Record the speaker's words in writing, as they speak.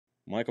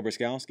Michael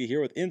Briskowski here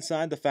with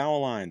Inside the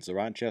Foul Lines. The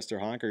Rochester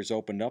Honkers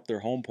opened up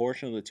their home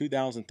portion of the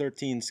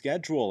 2013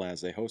 schedule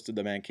as they hosted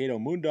the Mankato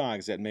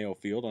Moondogs at Mayo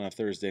Field on a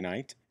Thursday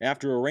night.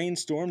 After a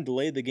rainstorm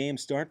delayed the game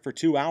start for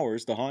 2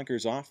 hours, the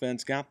Honkers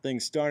offense got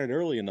things started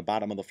early in the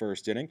bottom of the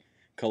first inning.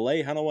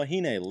 Kalei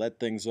Hanawahine led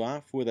things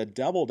off with a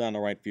double down the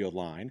right field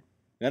line.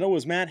 Then it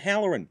was Matt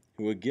Halloran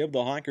who would give the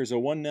Honkers a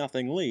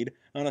 1-0 lead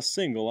on a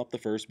single up the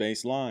first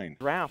base line.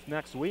 Draft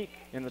next week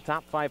in the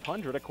top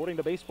 500 according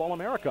to Baseball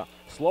America.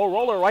 Slow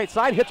roller right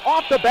side, hits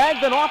off the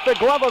bag, then off the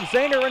glove of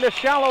Zahner into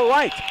shallow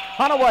right.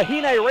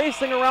 Hanawahine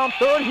racing around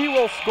third, he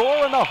will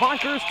score and the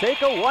Honkers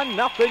take a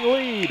 1-0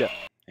 lead.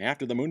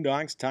 After the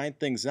Moondogs tied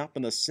things up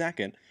in the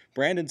second,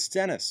 Brandon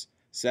Stennis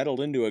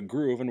settled into a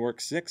groove and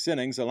worked 6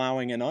 innings,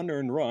 allowing an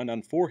unearned run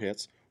on 4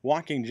 hits,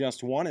 walking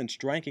just 1 and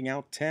striking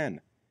out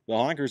 10. The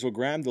Honkers will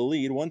grab the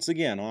lead once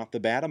again off the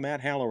bat of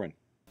Matt Halloran.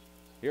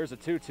 Here's a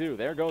 2-2.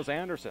 There goes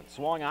Anderson.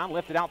 Swung on,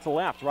 lifted out to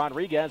left.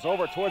 Rodriguez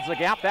over towards the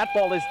gap. That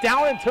ball is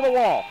down into the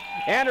wall.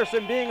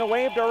 Anderson being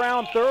waved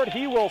around third.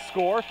 He will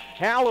score.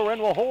 Halloran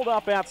will hold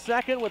up at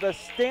second with a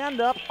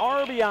stand-up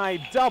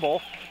RBI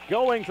double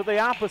going to the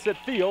opposite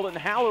field, and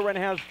Halloran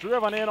has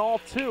driven in all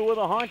 2 of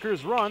the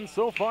Honkers' runs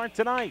so far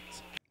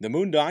tonight. The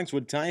Moondogs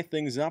would tie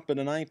things up in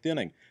the 9th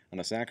inning on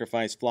a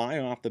sacrifice fly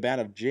off the bat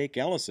of Jake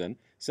Ellison,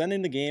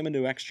 sending the game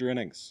into extra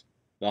innings.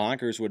 The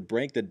Honkers would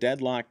break the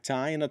deadlock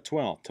tie in the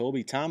 12th.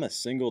 Toby Thomas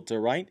singled to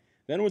right,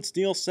 then would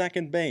steal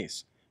second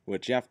base.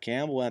 With Jeff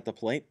Campbell at the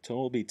plate,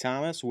 Toby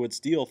Thomas would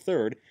steal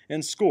third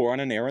and score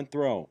on an errant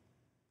throw.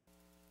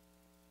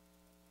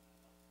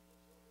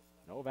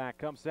 Novak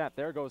comes set.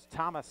 There goes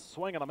Thomas,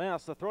 swing and a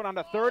miss. The throw down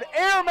to third,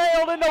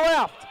 airmailed into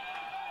left.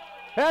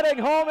 Heading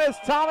home is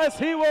Thomas.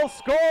 He will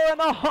score, and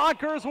the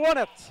Honkers win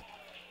it.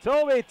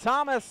 Toby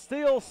Thomas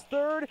steals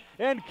third,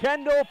 and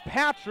Kendall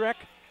Patrick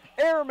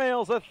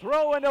airmails a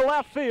throw into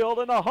left field,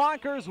 and the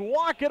Honkers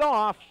walk it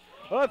off.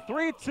 A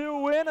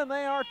 3-2 win, and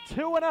they are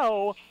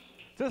 2-0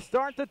 to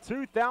start the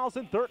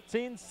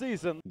 2013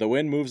 season. The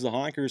win moves the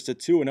Honkers to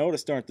 2-0 to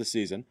start the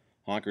season.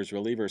 Honkers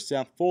reliever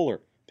Seth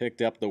Fuller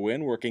picked up the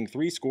win, working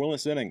 3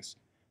 scoreless innings.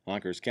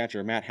 Honkers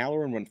catcher Matt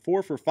Halloran went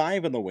 4 for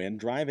 5 in the win,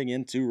 driving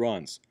in 2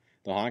 runs.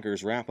 The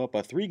Honkers wrap up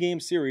a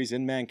 3-game series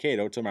in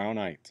Mankato tomorrow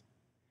night.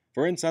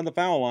 For Inside the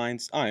Foul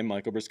Lines, I'm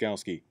Michael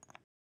Briskowski.